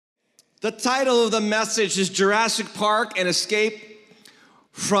The title of the message is Jurassic Park, an escape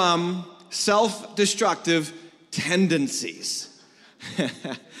from self-destructive tendencies.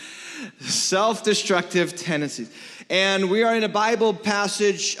 Self-destructive tendencies. And we are in a Bible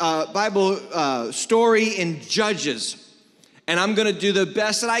passage, story in Judges. And I'm going to do the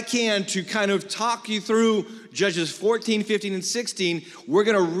best that I can to kind of talk you through Judges 14, 15, and 16. We're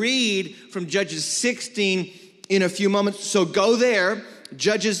going to read from Judges 16 in a few moments. So go there,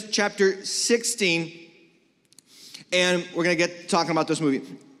 Judges chapter 16, and we're going to get talking about this movie.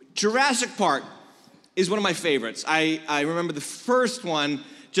 Jurassic Park is one of my favorites. I remember the first one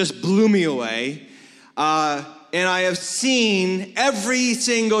just blew me away. And I have seen every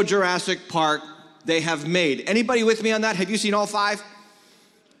single Jurassic Park they have made. Anybody with me on that? Have you seen all 5?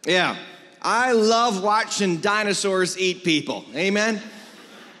 Yeah. I love watching dinosaurs eat people. Amen?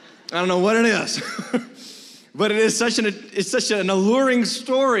 I don't know what it is. But it is such an alluring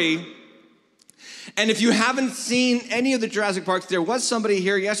story. And if you haven't seen any of the Jurassic Parks, there was somebody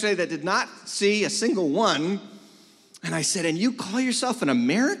here yesterday that did not see a single one. And I said, and you call yourself an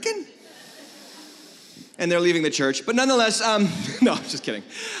American? And they're leaving the church. But nonetheless, no, I'm just kidding.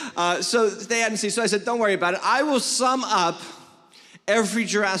 So they hadn't seen, so I said, don't worry about it. I will sum up every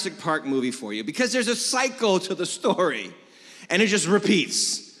Jurassic Park movie for you because there's a cycle to the story. And it just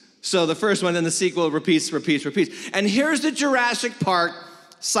repeats. So the first one, then the sequel repeats. And here's the Jurassic Park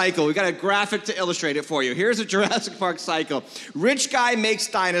cycle. We got a graphic to illustrate it for you. Here's the Jurassic Park cycle. Rich guy makes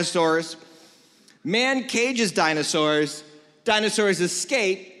dinosaurs. Man cages dinosaurs. Dinosaurs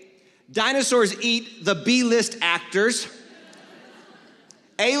escape. Dinosaurs eat the B-list actors.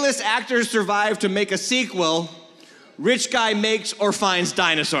 A-list actors survive to make a sequel. Rich guy makes or finds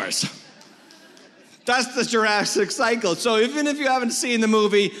dinosaurs. That's the Jurassic cycle. So even if you haven't seen the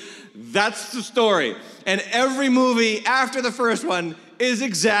movie, that's the story. And every movie after the first one is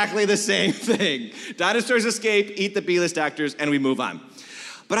exactly the same thing. Dinosaurs escape, eat the B-list actors, and we move on.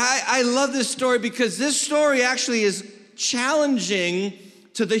 But I love this story because this story actually is challenging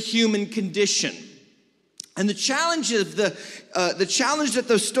to the human condition. And the challenge of the challenge that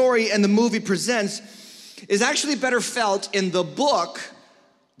the story and the movie presents is actually better felt in the book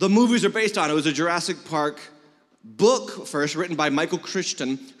the movies are based on. It was a Jurassic Park book first, written by Michael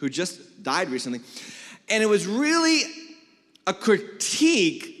Crichton, who just died recently. And it was really a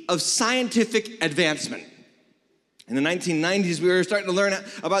critique of scientific advancement. In the 1990s, we were starting to learn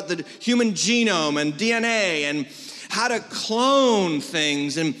about the human genome and DNA and how to clone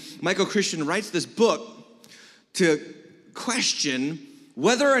things. And Michael Crichton writes this book to question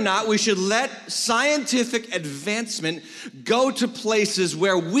whether or not we should let scientific advancement go to places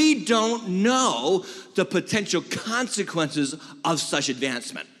where we don't know the potential consequences of such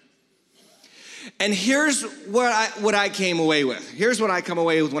advancement. And here's what I came away with. Here's what I come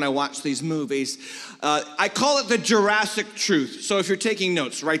away with when I watch these movies. I call it the Jurassic truth. So if you're taking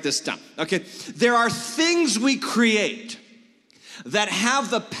notes, write this down, okay? There are things we create that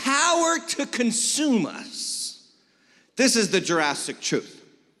have the power to consume us. This is the Jurassic truth.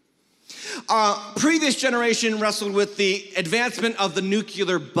 Previous generation wrestled with the advancement of the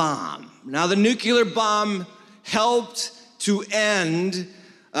nuclear bomb. Now, the nuclear bomb helped to end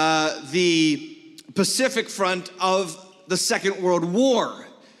the Pacific front of the Second World War.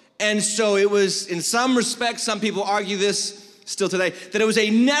 And so it was, in some respects, some people argue this still today, that it was a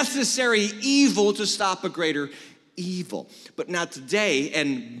necessary evil to stop a greater evil. But not today,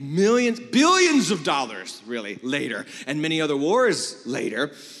 and billions of dollars really later, and many other wars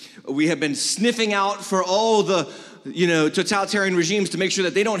later, we have been sniffing out for all the totalitarian regimes to make sure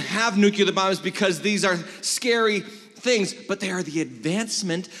that they don't have nuclear bombs because these are scary things, but they are the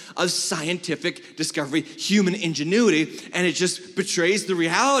advancement of scientific discovery, human ingenuity, and it just betrays the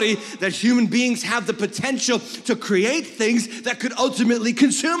reality that human beings have the potential to create things that could ultimately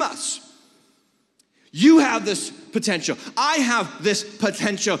consume us. You have this potential. I have this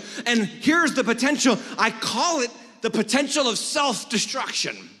potential. And here's the potential. I call it the potential of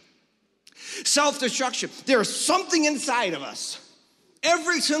self-destruction. Self-destruction. There is something inside of us,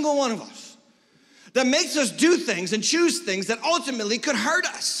 every single one of us, that makes us do things and choose things that ultimately could hurt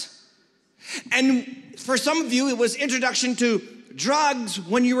us. And for some of you, it was introduction to drugs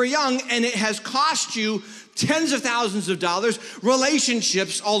when you were young, and it has cost you tens of thousands of dollars,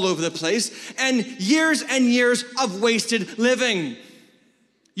 relationships all over the place, and years of wasted living.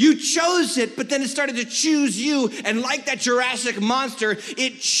 You chose it, but then it started to choose you, and like that Jurassic monster,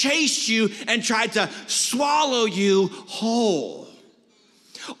 it chased you and tried to swallow you whole.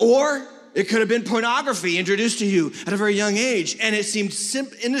 Or it could have been pornography introduced to you at a very young age, and it seemed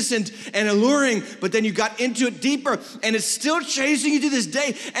innocent and alluring, but then you got into it deeper, and it's still chasing you to this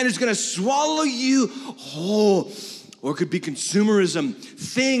day, and it's gonna swallow you whole. Or it could be consumerism,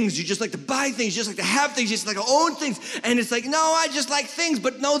 things, you just like to buy things, you just like to have things, you just like to own things, and it's like, no, I just like things,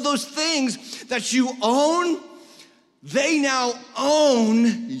 but no, those things that you own, they now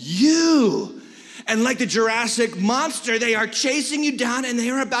own you. And like the Jurassic monster, they are chasing you down and they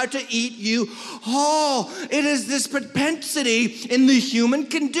are about to eat you whole. It is this propensity in the human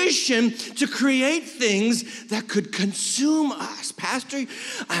condition to create things that could consume us. Pastor,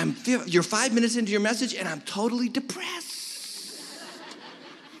 you're 5 minutes into your message and I'm totally depressed.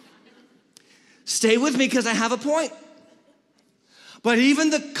 Stay with me because I have a point. But even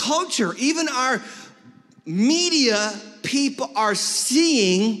the culture, even our media people are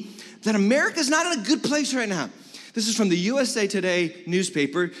seeing that America's not in a good place right now. This is from the USA Today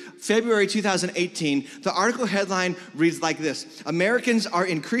newspaper, February 2018. The article headline reads like this: Americans are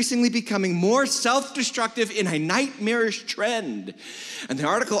increasingly becoming more self-destructive in a nightmarish trend. And the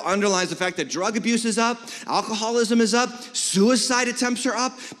article underlines the fact that drug abuse is up, alcoholism is up, suicide attempts are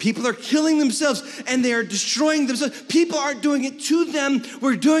up, people are killing themselves and they are destroying themselves. People aren't doing it to them,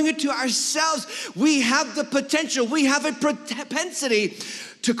 we're doing it to ourselves. We have the potential, we have a propensity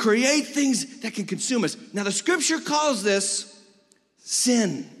to create things that can consume us. Now, the scripture calls this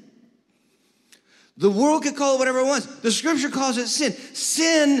sin. The world could call it whatever it wants. The scripture calls it sin.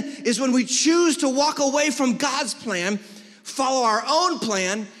 Sin is when we choose to walk away from God's plan, follow our own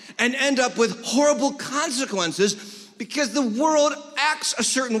plan, and end up with horrible consequences because the world acts a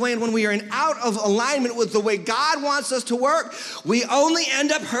certain way, and when we are out of alignment with the way God wants us to work, we only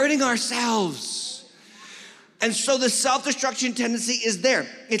end up hurting ourselves. And so the self-destruction tendency is there.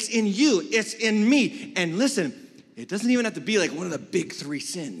 It's in you, it's in me. And listen, it doesn't even have to be like one of the big three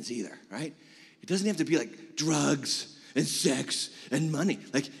sins either, right? It doesn't have to be like drugs and sex and money.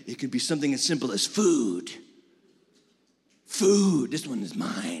 Like it could be something as simple as food. Food, this one is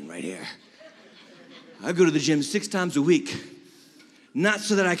mine right here. I go to the gym 6 times a week, not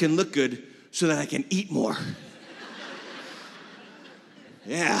so that I can look good, so that I can eat more.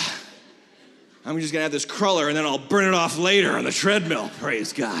 Yeah. I'm just gonna have this cruller and then I'll burn it off later on the treadmill.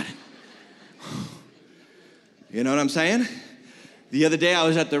 Praise God. You know what I'm saying? The other day I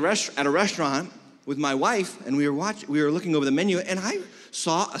was at a restaurant with my wife and we were looking over the menu and I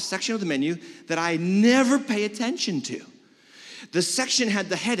saw a section of the menu that I never pay attention to. The section had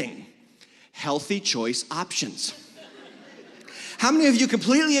the heading, Healthy Choice Options. How many of you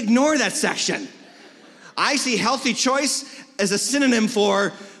completely ignore that section? I see healthy choice as a synonym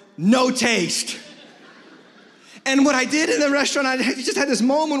for no taste. And what I did in the restaurant, I just had this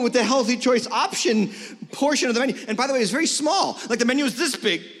moment with the healthy choice option portion of the menu. And by the way, it's very small. Like the menu was this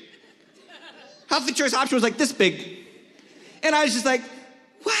big. Healthy choice option was like this big. And I was just like,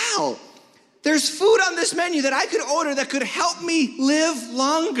 wow, there's food on this menu that I could order that could help me live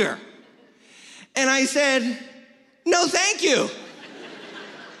longer. And I said, no, thank you.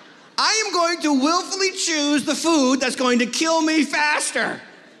 I am going to willfully choose the food that's going to kill me faster.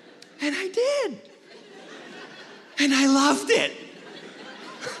 And I did. And I loved it.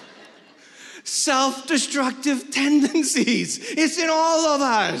 Self-destructive tendencies. It's in all of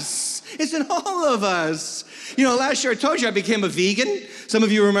us. It's in all of us. You know, last year I told you I became a vegan. Some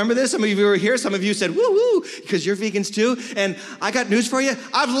of you remember this. Some of you were here. Some of you said, woo woo, because you're vegans too. And I got news for you.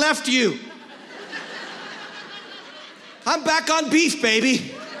 I've left you. I'm back on beef,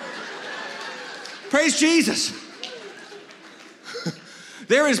 baby. Praise Jesus.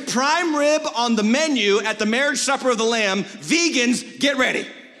 There is prime rib on the menu at the marriage supper of the Lamb. Vegans, get ready.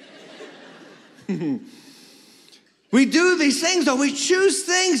 We do these things, though. We choose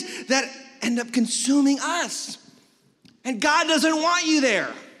things that end up consuming us. And God doesn't want you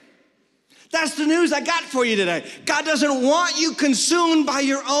there. That's the news I got for you today. God doesn't want you consumed by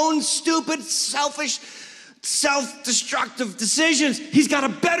your own stupid, selfish, self-destructive decisions. He's got a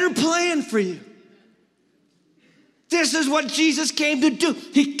better plan for you. This is what Jesus came to do.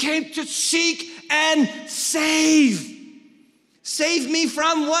 He came to seek and save. Save me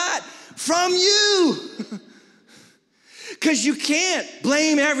from what? From you. Because you can't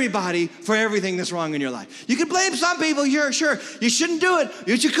blame everybody for everything that's wrong in your life. You can blame some people, sure. You shouldn't do it,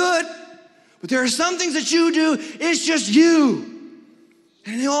 but you could. But there are some things that you do, it's just you.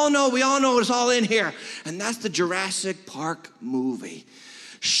 And we all know it's all in here. And that's the Jurassic Park movie.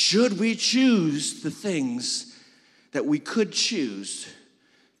 Should we choose the things that we could choose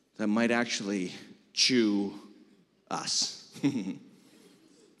that might actually chew us?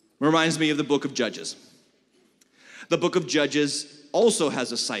 Reminds me of the book of Judges. The book of Judges also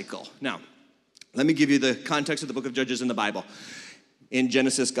has a cycle. Now, let me give you the context of the book of Judges in the Bible. In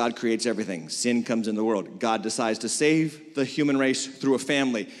Genesis, God creates everything. Sin comes in the world. God decides to save the human race through a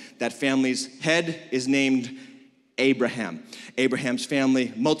family. That family's head is named Abraham. Abraham's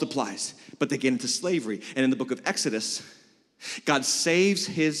family multiplies, but they get into slavery. And in the book of Exodus, God saves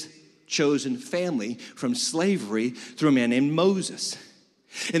his chosen family from slavery through a man named Moses.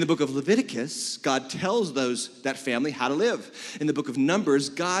 In the book of Leviticus, God tells that family how to live. In the book of Numbers,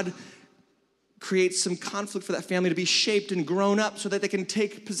 God creates some conflict for that family to be shaped and grown up so that they can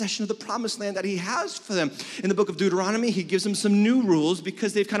take possession of the promised land that he has for them. In the book of Deuteronomy, he gives them some new rules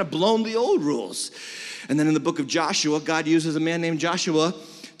because they've kind of blown the old rules. And then in the book of Joshua, God uses a man named Joshua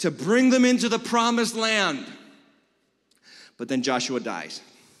to bring them into the promised land. But then Joshua dies.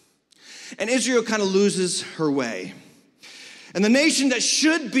 And Israel kind of loses her way. And the nation that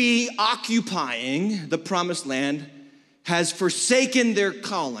should be occupying the promised land has forsaken their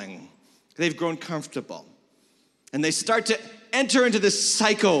calling. They've grown comfortable. And they start to enter into this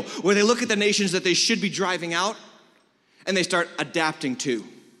cycle where they look at the nations that they should be driving out and they start adapting to.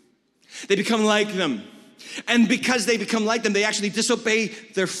 They become like them. And because they become like them, they actually disobey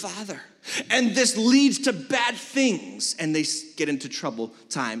their father. And this leads to bad things. And they get into trouble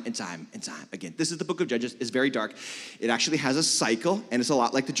time and time and time again. This is the book of Judges. It's very dark. It actually has a cycle, and it's a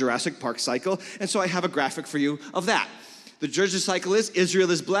lot like the Jurassic Park cycle. And so I have a graphic for you of that. The Judges cycle is Israel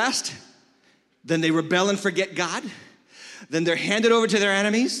is blessed. Then they rebel and forget God. Then they're handed over to their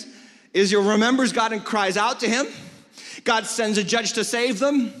enemies. Israel remembers God and cries out to him. God sends a judge to save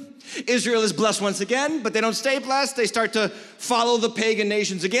them. Israel is blessed once again, but they don't stay blessed. They start to follow the pagan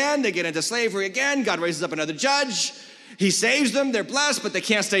nations again. They get into slavery again. God raises up another judge. He saves them. They're blessed, but they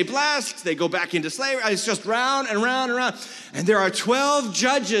can't stay blessed. They go back into slavery. It's just round and round and round. And there are 12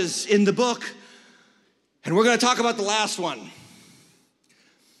 judges in the book. And we're going to talk about the last one.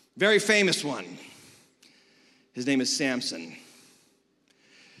 Very famous one. His name is Samson.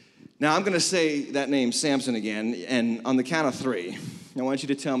 Now, I'm going to say that name, Samson, again, and on the count of 3, I want you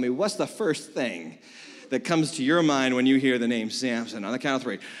to tell me what's the first thing that comes to your mind when you hear the name Samson. On the count of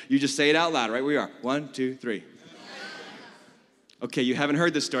 3. You just say it out loud, right where you are. 1, 2, 3. Okay, you haven't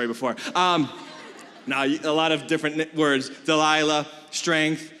heard this story before. Now, a lot of different words. Delilah,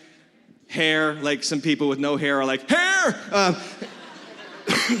 strength, hair, like some people with no hair are like, hair!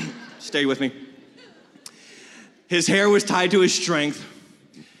 Stay with me. His hair was tied to his strength.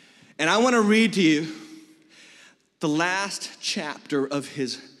 And I want to read to you the last chapter of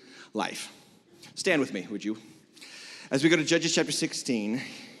his life. Stand with me, would you? As we go to Judges chapter 16,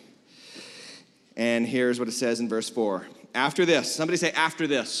 and here's what it says in verse 4. After this, somebody say after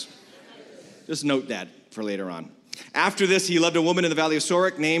this. Just note that for later on. After this, he loved a woman in the valley of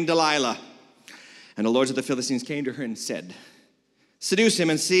Sorek named Delilah. And the lords of the Philistines came to her and said, seduce him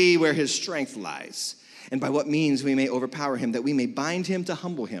and see where his strength lies, and by what means we may overpower him, that we may bind him to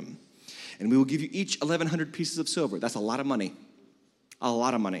humble him. And we will give you each 1,100 pieces of silver. That's a lot of money. A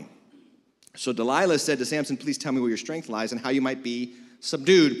lot of money. So Delilah said to Samson, please tell me where your strength lies and how you might be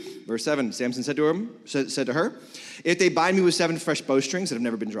subdued. Verse 7, Samson said to her, if they bind me with 7 fresh bowstrings that have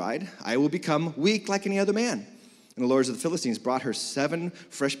never been dried, I will become weak like any other man. And the lords of the Philistines brought her 7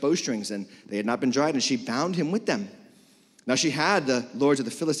 fresh bowstrings, and they had not been dried, and she bound him with them. Now she had the lords of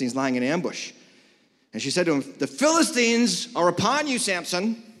the Philistines lying in ambush. And she said to him, the Philistines are upon you,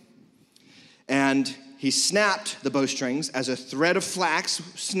 Samson. And he snapped the bowstrings as a thread of flax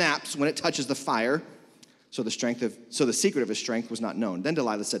snaps when it touches the fire. So the secret of his strength was not known. Then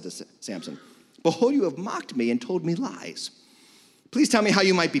Delilah said to Samson, behold, you have mocked me and told me lies. Please tell me how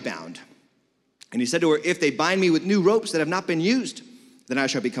you might be bound. And he said to her, if they bind me with new ropes that have not been used, then I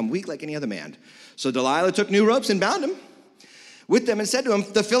shall become weak like any other man. So Delilah took new ropes and bound him with them and said to him,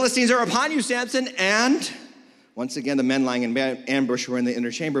 the Philistines are upon you, Samson. And once again, the men lying in ambush were in the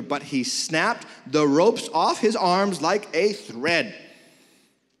inner chamber, but he snapped the ropes off his arms like a thread.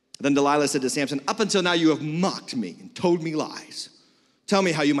 Then Delilah said to Samson, up until now you have mocked me and told me lies. Tell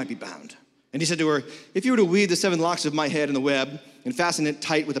me how you might be bound. And he said to her, if you were to weave the 7 locks of my head in the web and fasten it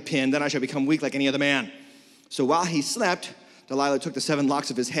tight with a pin, then I shall become weak like any other man. So while he slept, Delilah took the 7 locks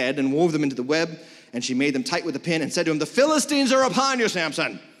of his head and wove them into the web, and she made them tight with a pin and said to him, the Philistines are upon you,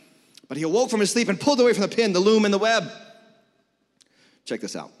 Samson. But he awoke from his sleep and pulled away from the pin, the loom, and the web. Check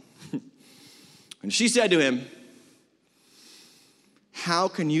this out. And she said to him, how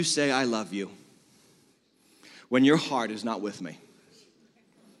can you say I love you when your heart is not with me?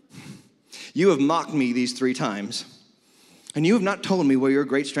 You have mocked me these 3 times, and you have not told me where your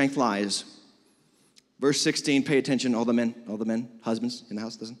great strength lies. Verse 16, pay attention, all the men, husbands in the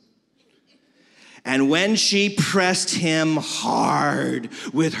house, listen. And when she pressed him hard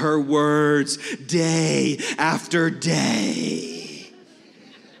with her words day after day.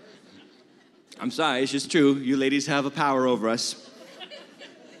 I'm sorry, it's just true. You ladies have a power over us.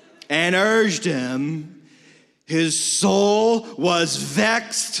 And urged him, his soul was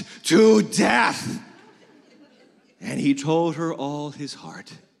vexed to death. And he told her all his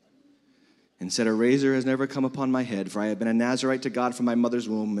heart and said, a razor has never come upon my head, for I have been a Nazarite to God from my mother's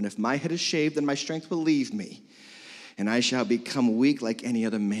womb. And if my head is shaved, then my strength will leave me, and I shall become weak like any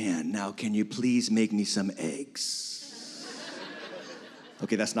other man. Now, can you please make me some eggs?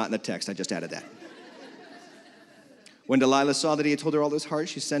 Okay, that's not in the text. I just added that. When Delilah saw that he had told her all his heart,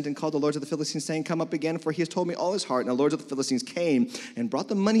 she sent and called the lords of the Philistines, saying, come up again, for he has told me all his heart. And the lords of the Philistines came and brought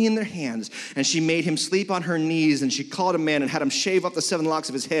the money in their hands. And she made him sleep on her knees. And she called a man and had him shave off the 7 locks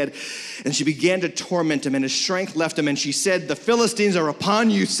of his head. And she began to torment him, and his strength left him. And she said, the Philistines are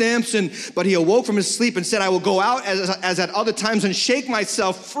upon you, Samson. But he awoke from his sleep and said, I will go out as at other times and shake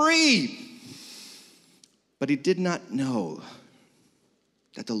myself free. But he did not know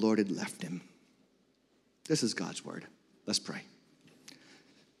that the Lord had left him. This is God's word. Let's pray.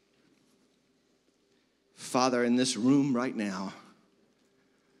 Father, in this room right now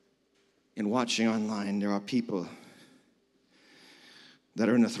and watching online, there are people that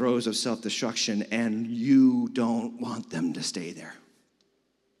are in the throes of self-destruction, and you don't want them to stay there.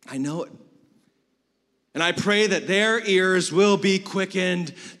 I know it. And I pray that their ears will be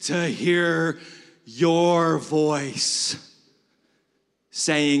quickened to hear your voice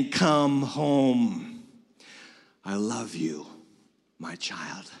saying, come home. I love you, my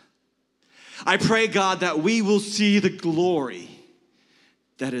child. I pray, God, that we will see the glory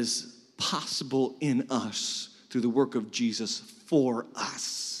that is possible in us through the work of Jesus for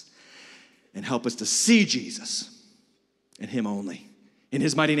us, and help us to see Jesus and him only. In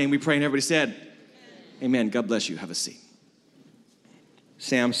his mighty name we pray, and everybody said, amen. God bless you. Have a seat.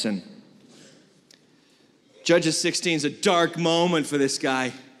 Samson. Judges 16 is a dark moment for this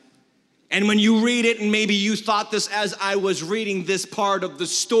guy. And when you read it, and maybe you thought this as I was reading this part of the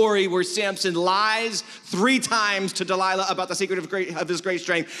story where Samson lies 3 times to Delilah about the secret of his great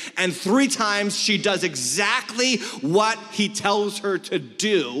strength, and 3 times she does exactly what he tells her to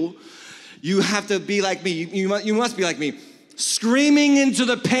do, you have to be like me. You must be like me, screaming into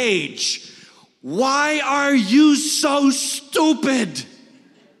the page, why are you so stupid?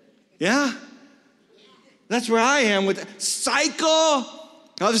 Yeah? That's where I am with cycle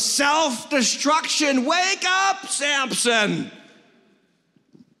of self-destruction. Wake up, Samson.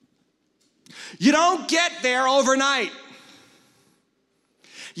 You don't get there overnight.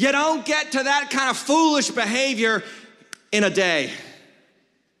 You don't get to that kind of foolish behavior in a day.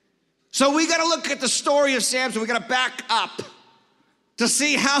 So we got to look at the story of Samson. We got to back up to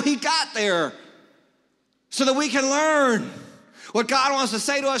see how he got there so that we can learn what God wants to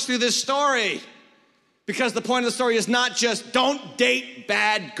say to us through this story. Because the point of the story is not just don't date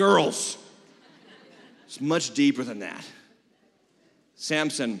bad girls. It's much deeper than that.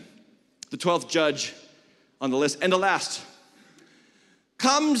 Samson, the 12th judge on the list, and the last,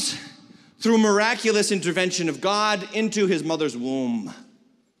 comes through miraculous intervention of God into his mother's womb.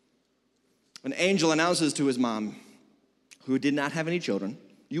 An angel announces to his mom, who did not have any children,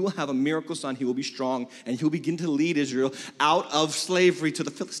 you will have a miracle son, he will be strong, and he will begin to lead Israel out of slavery to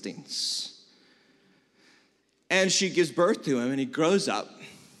the Philistines. And she gives birth to him, and he grows up.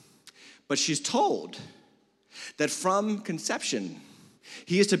 But she's told that from conception,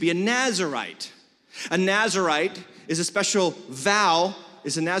 he is to be a Nazarite. A Nazarite is a special vow,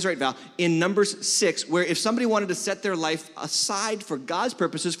 is a Nazarite vow in Numbers 6, where if somebody wanted to set their life aside for God's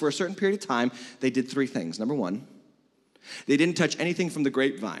purposes for a certain period of time, they did 3 things. Number 1, they didn't touch anything from the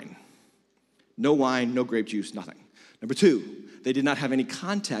grapevine. No wine, no grape juice, nothing. Number 2, they did not have any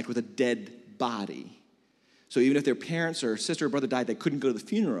contact with a dead body. So even if their parents or sister or brother died, they couldn't go to the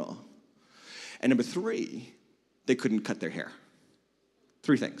funeral. And number 3, they couldn't cut their hair.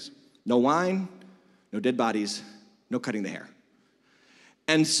 3 things. No wine, no dead bodies, no cutting the hair.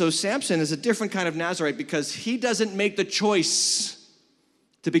 And so Samson is a different kind of Nazarite because he doesn't make the choice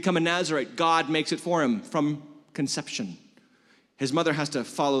to become a Nazarite. God makes it for him from conception. His mother has to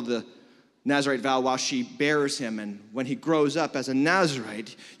follow the Nazarite vow while she bears him, and when he grows up as a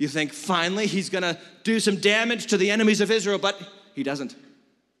Nazarite, you think finally he's gonna do some damage to the enemies of Israel, but he doesn't.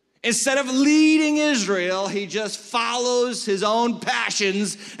 Instead of leading Israel, he just follows his own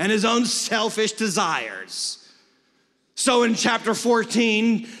passions and his own selfish desires. So in chapter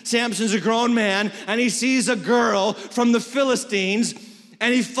 14, Samson's a grown man, and he sees a girl from the Philistines,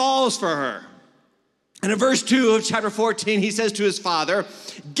 and he falls for her. And in verse 2 of chapter 14, he says to his father,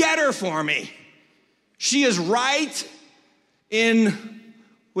 get her for me. She is right in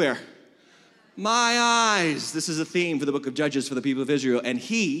where? My eyes. This is a theme for the book of Judges for the people of Israel. And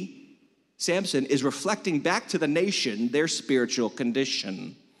he, Samson, is reflecting back to the nation their spiritual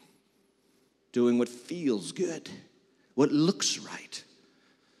condition. Doing what feels good, what looks right.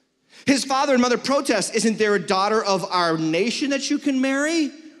 His father and mother protest, isn't there a daughter of our nation that you can marry?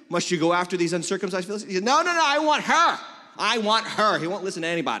 Must you go after these uncircumcised Philistines? He said, no, I want her. I want her. He won't listen to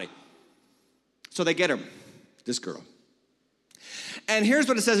anybody. So they get her, this girl. And here's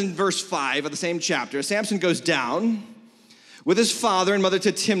what it says in verse 5 of the same chapter. Samson goes down with his father and mother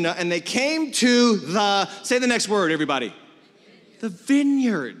to Timnah, and they came to say the next word, everybody. The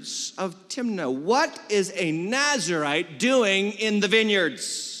vineyards of Timnah. What is a Nazirite doing in the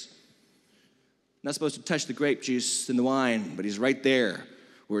vineyards? Not supposed to touch the grape juice and the wine, but he's right there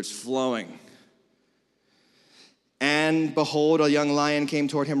where it's flowing. And behold, a young lion came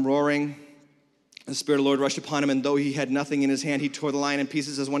toward him roaring. The Spirit of the Lord rushed upon him, and though he had nothing in his hand, he tore the lion in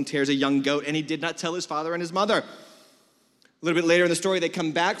pieces as one tears a young goat, and he did not tell his father and his mother. A little bit later in the story, they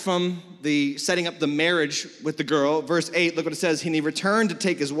come back from the setting up the marriage with the girl. Verse 8, look what it says. And he returned to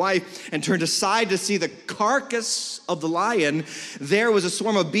take his wife and turned aside to see the carcass of the lion. There was a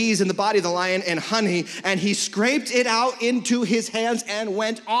swarm of bees in the body of the lion and honey, and he scraped it out into his hands and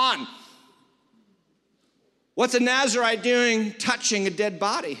went on. What's a Nazirite doing touching a dead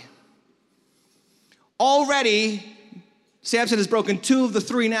body? Already, Samson has broken 2 of the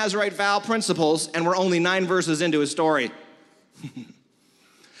 3 Nazirite vow principles, and we're only 9 verses into his story.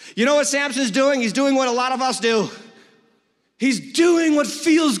 You know what Samson's doing? He's doing what a lot of us do. He's doing what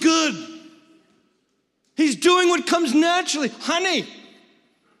feels good. He's doing what comes naturally. Honey,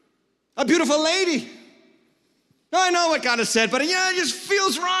 a beautiful lady. I know what God has said, but it just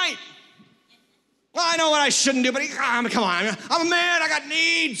feels right. Well, I know what I shouldn't do, but come on. I'm a man, I got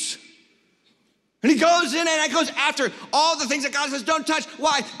needs. And he goes in and goes after all the things that God says don't touch.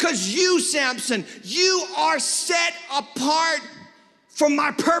 Why? Because you, Samson, you are set apart from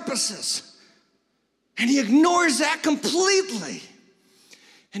my purposes. And he ignores that completely.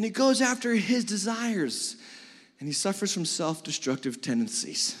 And he goes after his desires. And he suffers from self-destructive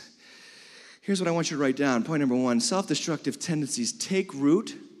tendencies. Here's what I want you to write down. Point number 1, self-destructive tendencies take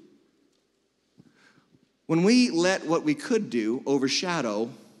root when we let what we could do overshadow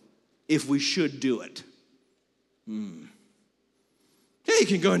if we should do it. Yeah, you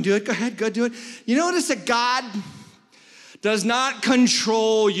can go and do it. Go ahead, go do it. You notice that God does not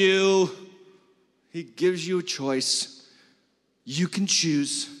control you. He gives you a choice. You can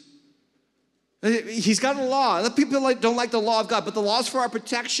choose. He's got a law. People don't like the law of God, but the law's for our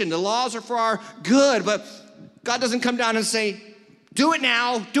protection. The laws are for our good, but God doesn't come down and say, do it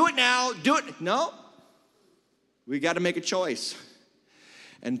now, do it now, do it. No. We got to make a choice.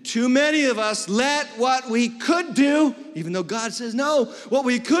 And too many of us let what we could do, even though God says no, what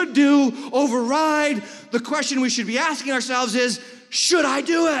we could do override. The question we should be asking ourselves is, should I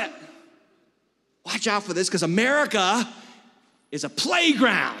do it? Watch out for this, because America is a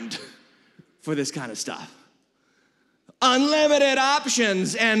playground for this kind of stuff. Unlimited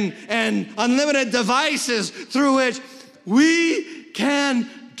options and unlimited devices through which we can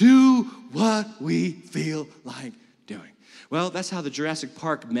do what we feel like doing. Well, that's how the Jurassic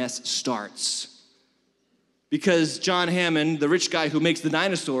Park mess starts. Because John Hammond, the rich guy who makes the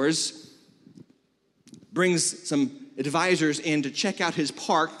dinosaurs, brings some advisors in to check out his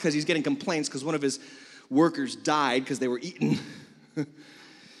park because he's getting complaints because one of his workers died because they were eaten.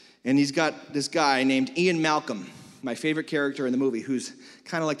 And he's got this guy named Ian Malcolm, my favorite character in the movie, who's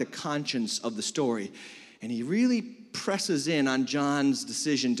kind of like the conscience of the story. And he really presses in on John's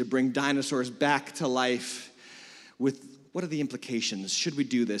decision to bring dinosaurs back to life with what are the implications? Should we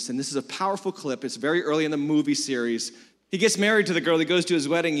do this? And this is a powerful clip. It's very early in the movie series. He gets married to the girl. He goes to his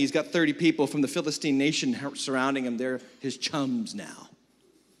wedding. He's got 30 people from the Philistine nation surrounding him. They're his chums now.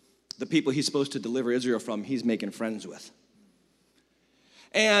 The people he's supposed to deliver Israel from, he's making friends with.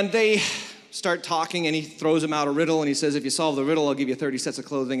 And they start talking, and he throws him out a riddle, and he says, if you solve the riddle, I'll give you 30 sets of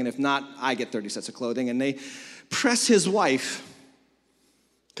clothing, and if not, I get 30 sets of clothing. And they press his wife,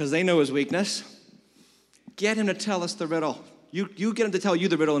 because they know his weakness. Get him to tell us the riddle. You get him to tell you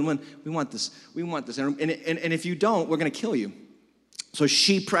the riddle, and when we want this. And if you don't, we're going to kill you. So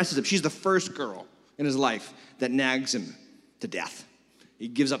she presses him. She's the first girl in his life that nags him to death. He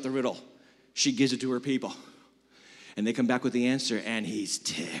gives up the riddle. She gives it to her people. And they come back with the answer, and he's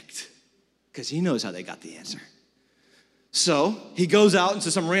ticked because he knows how they got the answer. So he goes out into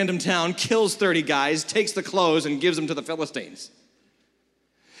some random town, kills 30 guys, takes the clothes, and gives them to the Philistines.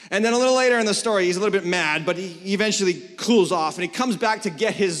 And then a little later in the story, he's a little bit mad, but he eventually cools off, and he comes back to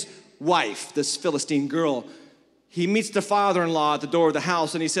get his wife, this Philistine girl, he meets the father-in-law at the door of the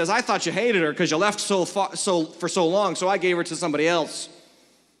house, and he says, I thought you hated her because you left for so long, so I gave her to somebody else.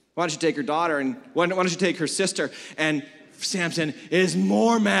 Why don't you take her daughter, and why don't you take her sister? And Samson is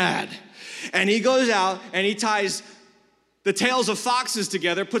more mad. And he goes out, and he ties the tails of foxes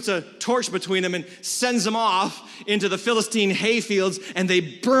together, puts a torch between them, and sends them off into the Philistine hayfields, and they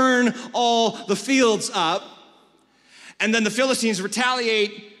burn all the fields up. And then the Philistines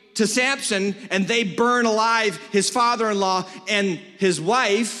retaliate to Samson, and they burn alive his father-in-law and his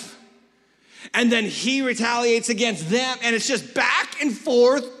wife. And then he retaliates against them, and it's just back and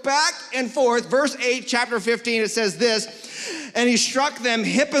forth, back and forth. Verse 8, chapter 15, it says this, and he struck them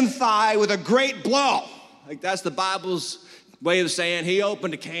hip and thigh with a great blow. Like, that's the Bible's way of saying he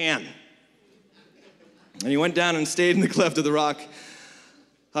opened a can. And he went down and stayed in the cleft of the rock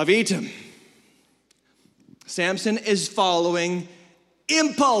of Etam. Samson is following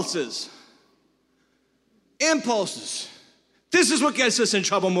impulses. Impulses. This is what gets us in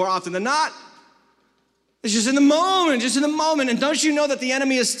trouble more often than not. It's just in the moment. And don't you know that the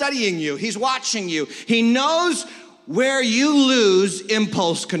enemy is studying you? He's watching you. He knows where you lose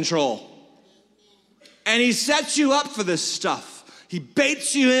impulse control. And he sets you up for this stuff. He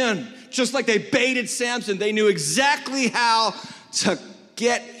baits you in, just like they baited Samson. They knew exactly how to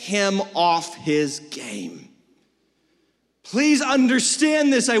get him off his game. Please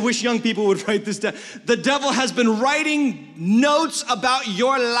understand this. I wish young people would write this down. The devil has been writing notes about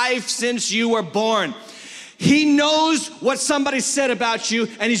your life since you were born. He knows what somebody said about you,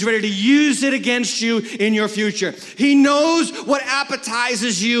 and he's ready to use it against you in your future. He knows what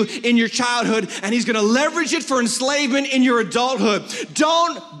appetizes you in your childhood, and he's gonna leverage it for enslavement in your adulthood.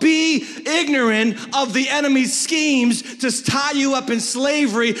 Don't be ignorant of the enemy's schemes to tie you up in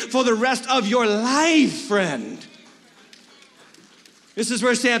slavery for the rest of your life, friend. This is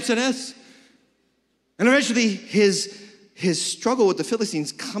where Samson is. And eventually his struggle with the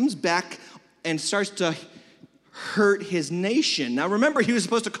Philistines comes back and starts to hurt his nation. Now remember, he was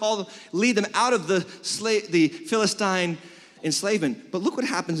supposed to lead them out of the Philistine enslavement. But look what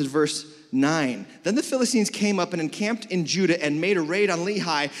happens in verse 9. Then the Philistines came up and encamped in Judah and made a raid on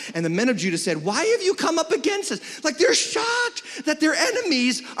Lehi. And the men of Judah said, why have you come up against us? Like, they're shocked that their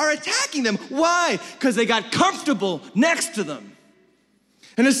enemies are attacking them. Why? Because they got comfortable next to them.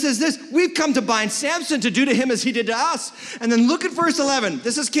 And it says this, we've come to bind Samson to do to him as he did to us. And then look at verse 11.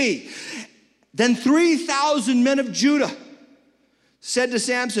 This is key. Then 3,000 men of Judah said to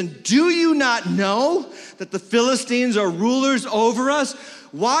Samson, do you not know that the Philistines are rulers over us?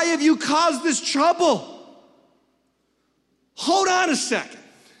 Why have you caused this trouble? Hold on a second.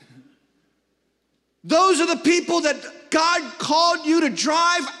 Those are the people that God called you to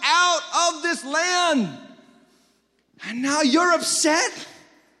drive out of this land. And now you're upset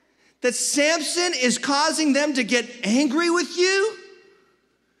that Samson is causing them to get angry with you?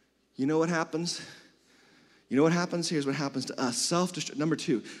 You know what happens? You know what happens? Here's what happens to us. Number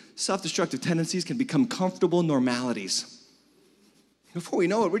 2, self-destructive tendencies can become comfortable normalities. Before we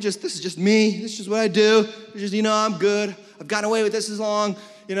know it, this is just me. This is just what I do. It's just, I'm good. I've gotten away with this as long,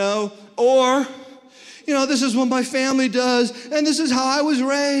 Or, this is what my family does, and this is how I was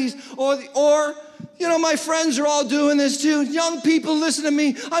raised. Or, my friends are all doing this too. Young people, listen to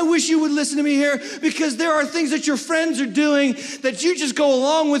me. I wish you would listen to me here, because there are things that your friends are doing that you just go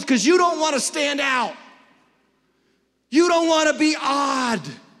along with because you don't want to stand out. You don't want to be odd.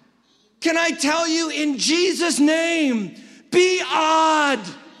 Can I tell you, in Jesus' name, be odd.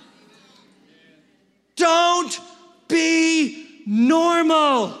 Don't be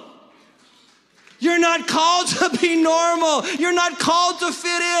normal. You're not called to be normal. You're not called to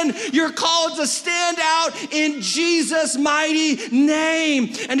fit in. You're called to stand out in Jesus' mighty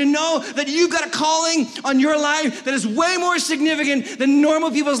name. And to know that you've got a calling on your life that is way more significant than normal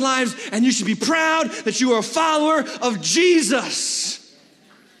people's lives. And you should be proud that you are a follower of Jesus.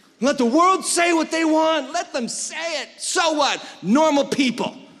 Let the world say what they want. Let them say it. So what? Normal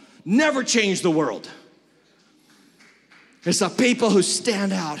people never change the world. It's the people who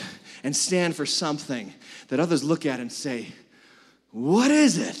stand out and stand for something that others look at and say, what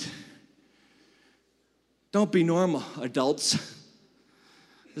is it? Don't be normal, adults.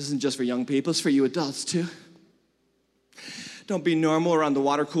 This isn't just for young people, it's for you adults too. Don't be normal around the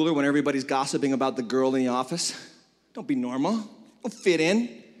water cooler when everybody's gossiping about the girl in the office. Don't be normal. Don't fit in.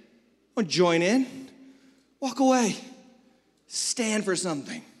 Don't join in. Walk away. Stand for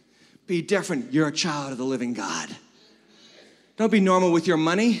something. Be different. You're a child of the living God. Don't be normal with your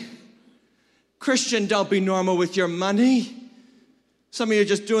money. Christian, don't be normal with your money. Some of you are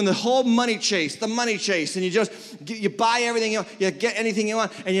just doing the whole money chase, and you buy everything, you get anything you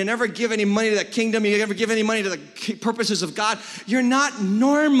want, and you never give any money to the kingdom, you never give any money to the purposes of God. You're not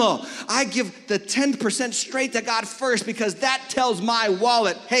normal. I give the 10% straight to God first because that tells my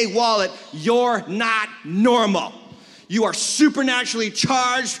wallet, hey, wallet, you're not normal. You are supernaturally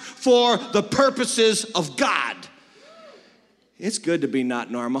charged for the purposes of God. It's good to be not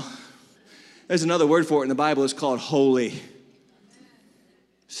normal. There's another word for it in the Bible. It's called holy.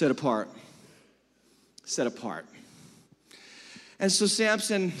 Set apart. Set apart. And so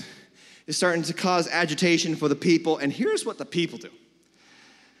Samson is starting to cause agitation for the people. And here's what the people do.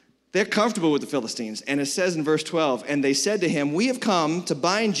 They're comfortable with the Philistines. And it says in verse 12, and they said to him, we have come to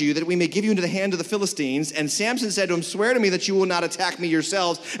bind you that we may give you into the hand of the Philistines. And Samson said to him, swear to me that you will not attack me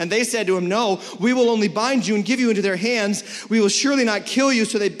yourselves. And they said to him, no, we will only bind you and give you into their hands. We will surely not kill you.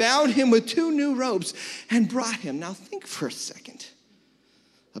 So they bound him with 2 new ropes and brought him. Now think for a second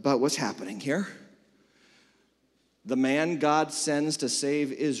about what's happening here. The man God sends to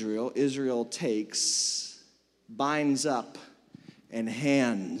save Israel, Israel takes, binds up, and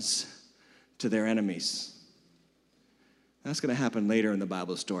hands to their enemies. That's going to happen later in the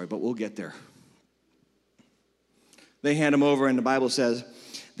Bible story, but we'll get there. They hand him over, and the Bible says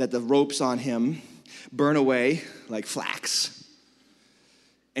that the ropes on him burn away like flax.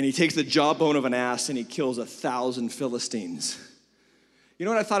 And he takes the jawbone of an ass and he kills 1,000 Philistines. You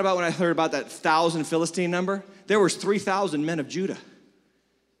know what I thought about when I heard about that 1,000 Philistine number? There was 3,000 men of Judah.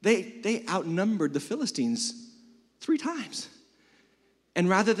 They outnumbered the Philistines 3 times. And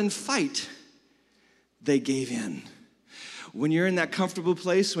rather than fight, they gave in. When you're in that comfortable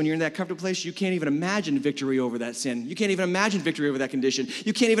place, you can't even imagine victory over that sin. You can't even imagine victory over that condition.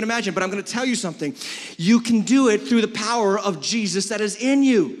 You can't even imagine, but I'm going to tell you something. You can do it through the power of Jesus that is in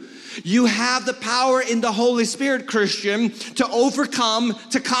you. You have the power in the Holy Spirit, Christian, to overcome,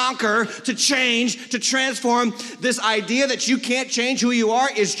 to conquer, to change, to transform. This idea that you can't change who you are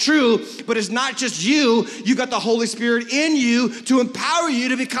is true, but it's not just you. You got the Holy Spirit in you to empower you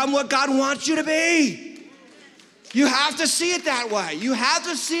to become what God wants you to be. You have to see it that way. You have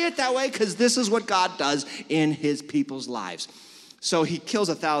to see it that way because this is what God does in his people's lives. So he kills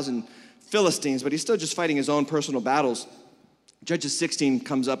 1,000 Philistines, but he's still just fighting his own personal battles. Judges 16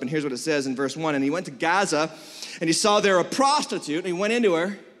 comes up, and here's what it says in verse 1. And he went to Gaza, and he saw there a prostitute, and he went into her.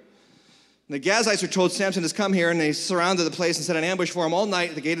 And the Gazites were told, Samson has come here, and they surrounded the place and set an ambush for him all night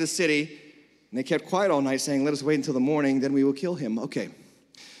at the gate of the city. And they kept quiet all night, saying, let us wait until the morning, then we will kill him. Okay.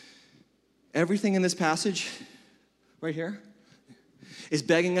 Everything in this passage right here is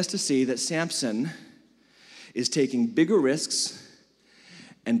begging us to see that Samson is taking bigger risks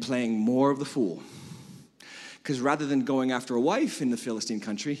and playing more of the fool. Because rather than going after a wife in the Philistine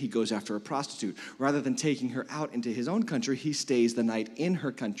country, he goes after a prostitute. Rather than taking her out into his own country, he stays the night in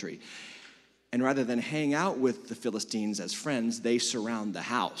her country. And rather than hang out with the Philistines as friends, they surround the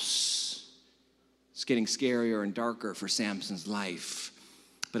house. It's getting scarier and darker for Samson's life.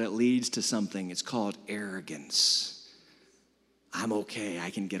 But it leads to something. It's called arrogance. I'm okay.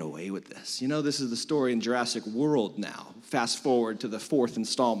 I can get away with this. You know, this is the story in Jurassic World now. Fast forward to the 4th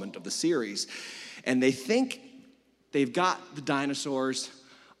installment of the series. And they think they've got the dinosaurs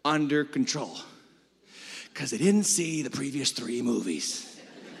under control because they didn't see the previous 3 movies.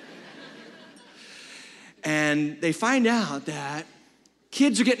 And they find out that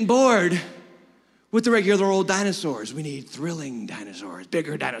kids are getting bored with the regular old dinosaurs. We need thrilling dinosaurs,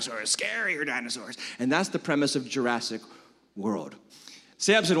 bigger dinosaurs, scarier dinosaurs. And that's the premise of Jurassic World.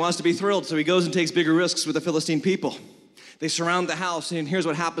 Samson wants to be thrilled, so he goes and takes bigger risks with the Philistine people. They surround the house, and here's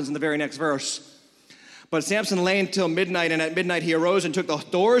what happens in the very next verse. But Samson lay until midnight, and at midnight he arose and took the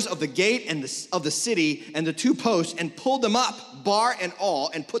doors of the gate and of the city and the 2 posts and pulled them up, bar and all,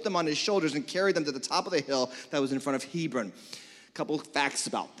 and put them on his shoulders and carried them to the top of the hill that was in front of Hebron. A couple of facts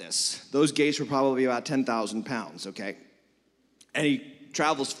about this. Those gates were probably about 10,000 pounds, okay? And he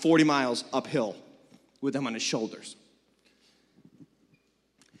travels 40 miles uphill with them on his shoulders.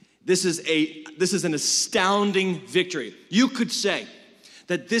 This is an astounding victory. You could say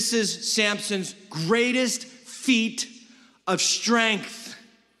that this is Samson's greatest feat of strength.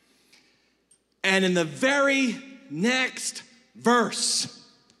 And in the very next verse,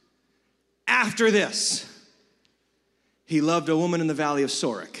 after this, he loved a woman in the valley of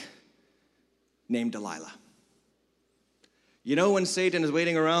Sorek named Delilah. You know when Satan is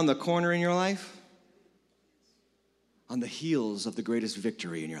waiting around the corner in your life? On the heels of the greatest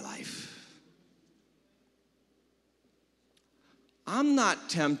victory in your life. I'm not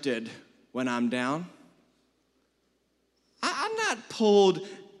tempted when I'm down. I'm not pulled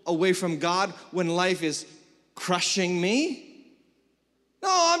away from God when life is crushing me.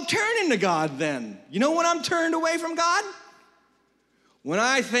 I'm turning to God then. You know when I'm turned away from God? When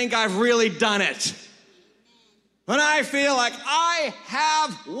I think I've really done it. When I feel like I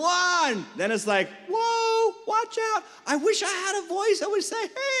have won. Then it's like, whoa, watch out. I wish I had a voice that would say,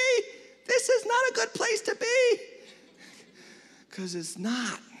 hey, this is not a good place to be. Because it's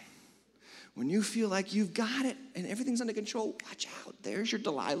not. When you feel like you've got it and everything's under control, watch out. There's your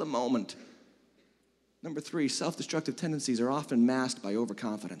Delilah moment. Number 3, self-destructive tendencies are often masked by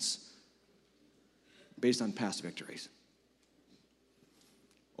overconfidence based on past victories.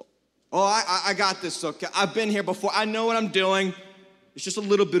 Oh, I got this, okay? I've been here before. I know what I'm doing. It's just a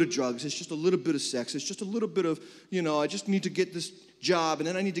little bit of drugs. It's just a little bit of sex. It's just a little bit of, I just need to get this job, and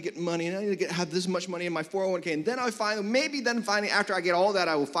then I need to get money, and I need to have this much money in my 401k, and then finally, after I get all that,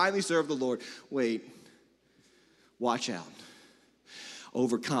 I will finally serve the Lord. Wait. Watch out.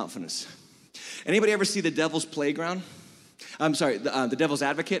 Overconfidence. Anybody ever see The Devil's Playground? I'm sorry, The Devil's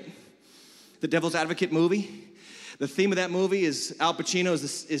Advocate? The Devil's Advocate movie? The theme of that movie is Al Pacino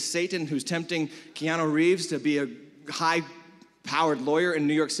is Satan, who's tempting Keanu Reeves to be a high-powered lawyer in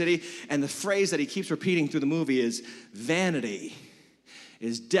New York City. And the phrase that he keeps repeating through the movie is, vanity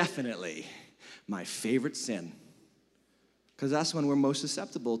is definitely my favorite sin. Because that's when we're most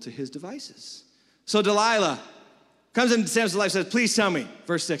susceptible to his devices. So Delilah comes into Samson's life and says, please tell me,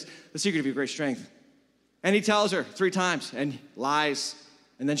 verse 6, the secret of your great strength. And he tells her 3 times and lies.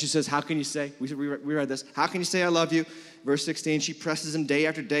 And then she says, how can you say, we read this, how can you say I love you? Verse 16, she presses him day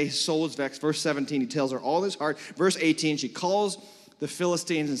after day. His soul is vexed. Verse 17, he tells her all his heart. Verse 18, she calls the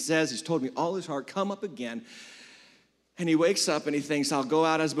Philistines and says, he's told me all his heart, come up again. And he wakes up and he thinks, I'll go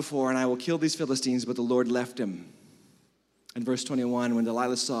out as before and I will kill these Philistines, but the Lord left him. And verse 21, when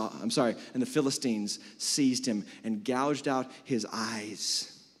Delilah and the Philistines seized him and gouged out his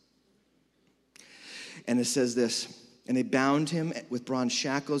eyes. And it says this, and they bound him with bronze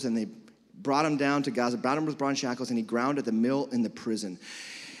shackles, and they brought him down to Gaza, bound him with bronze shackles, and he ground at the mill in the prison.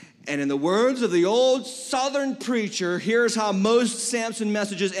 And in the words of the old Southern preacher, here's how most Samson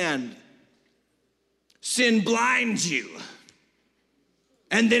messages end. Sin blinds you,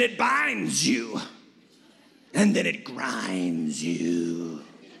 and then it binds you, and then it grinds you.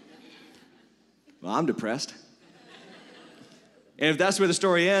 Well, I'm depressed. And if that's where the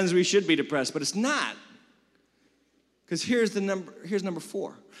story ends, we should be depressed, but it's not. Because here's number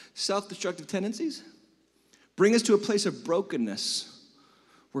 4. Self-destructive tendencies bring us to a place of brokenness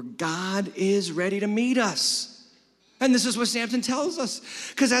where God is ready to meet us. And this is what Samson tells us.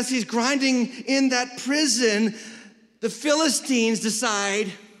 Because as he's grinding in that prison, the Philistines decide,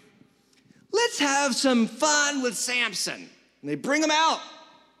 let's have some fun with Samson. And they bring him out.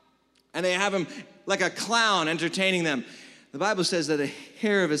 And they have him like a clown entertaining them. The Bible says that the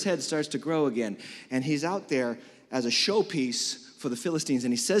hair of his head starts to grow again. And he's out there as a showpiece for the Philistines.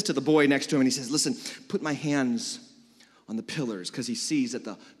 And he says to the boy next to him, and he says, listen, put my hands on the pillars, because he sees that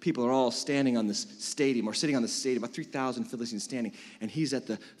the people are all standing on this stadium, or sitting on the stadium, about 3,000 Philistines standing, and he's at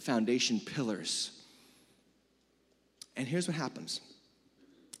the foundation pillars. And here's what happens.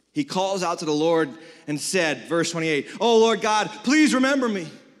 He calls out to the Lord and said, verse 28, oh, Lord God, please remember me.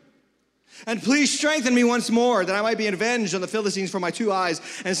 And please strengthen me once more, that I might be avenged on the Philistines for my 2 eyes.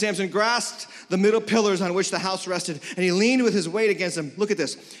 And Samson grasped the middle pillars on which the house rested, and he leaned with his weight against them. Look at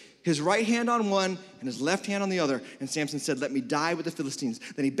this. His right hand on one and his left hand on the other. And Samson said, let me die with the Philistines.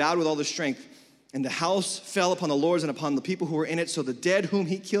 Then he bowed with all his strength. And the house fell upon the lords and upon the people who were in it. So the dead whom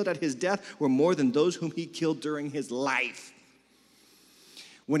he killed at his death were more than those whom he killed during his life.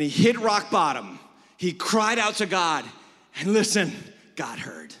 When he hit rock bottom, he cried out to God. And listen, God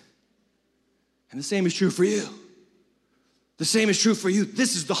heard. And the same is true for you. The same is true for you.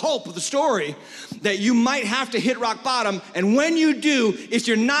 This is the hope of the story, that you might have to hit rock bottom. And when you do, if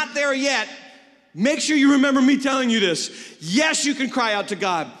you're not there yet, make sure you remember me telling you this. Yes, you can cry out to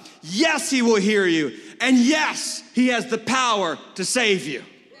God. Yes, he will hear you. And yes, he has the power to save you.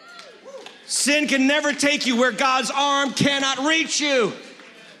 Sin can never take you where God's arm cannot reach you.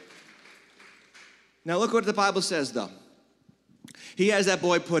 Now look what the Bible says, though. He has that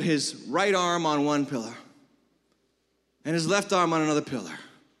boy put his right arm on one pillar and his left arm on another pillar.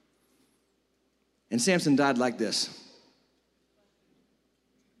 And Samson died like this.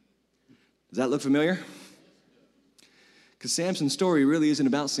 Does that look familiar? Because Samson's story really isn't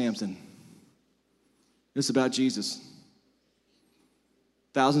about Samson. It's about Jesus.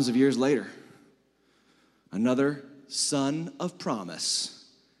 Thousands of years later, another son of promise,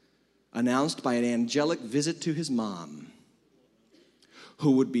 announced by an angelic visit to his mom,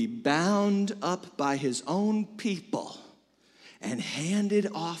 who would be bound up by his own people and handed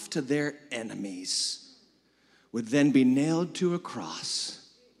off to their enemies, would then be nailed to a cross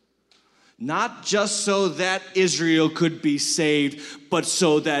Not just so that Israel could be saved, but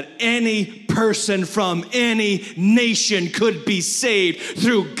so that any person from any nation could be saved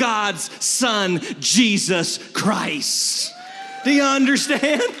through God's Son, Jesus Christ. Do you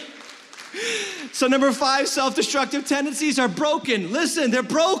understand? So number 5, self-destructive tendencies are broken. Listen, they're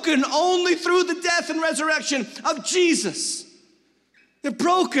broken only through the death and resurrection of Jesus. They're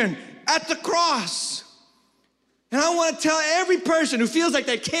broken at the cross. And I want to tell every person who feels like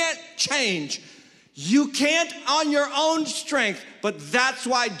they can't change, you can't on your own strength, but that's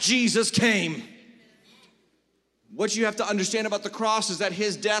why Jesus came. What you have to understand about the cross is that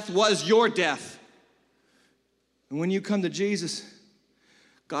his death was your death. And when you come to Jesus,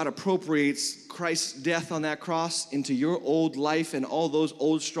 God appropriates Christ's death on that cross into your old life and all those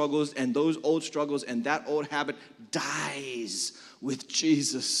old struggles and that old habit dies with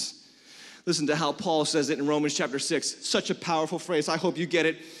Jesus. Listen to how Paul says it in Romans chapter 6. Such a powerful phrase. I hope you get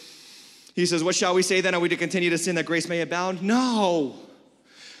it. He says, what shall we say then? Are we to continue to sin that grace may abound? No.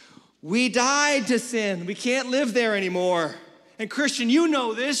 We died to sin. We can't live there anymore. And Christian, you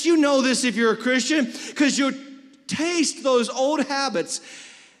know this. You know this if you're a Christian, because you taste those old habits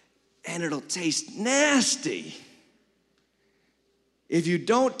and it'll taste nasty. If you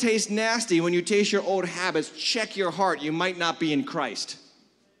don't taste nasty when you taste your old habits, check your heart. You might not be in Christ.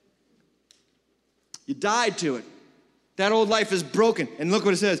 You died to it. That old life is broken. And look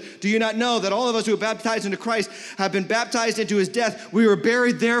what it says. Do you not know that all of us who are baptized into Christ have been baptized into his death? We were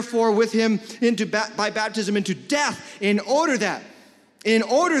buried therefore with him by baptism into death in order that,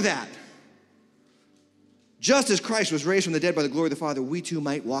 just as Christ was raised from the dead by the glory of the Father, we too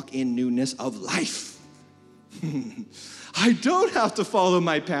might walk in newness of life. I don't have to follow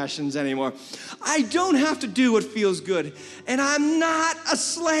my passions anymore. I don't have to do what feels good. And I'm not a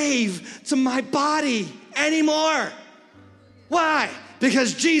slave to my body anymore. Why?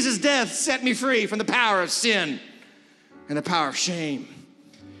 Because Jesus' death set me free from the power of sin and the power of shame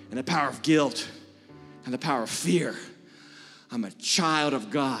and the power of guilt and the power of fear. I'm a child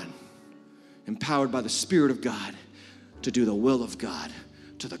of God, empowered by the Spirit of God to do the will of God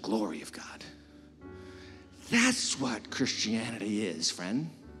to the glory of God. That's what Christianity is, friend.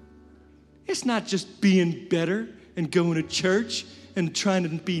 It's not just being better and going to church and trying to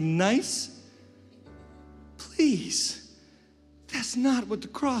be nice. Please, that's not what the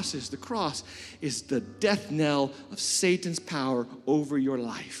cross is. The cross is the death knell of Satan's power over your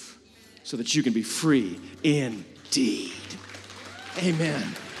life so that you can be free indeed. Amen.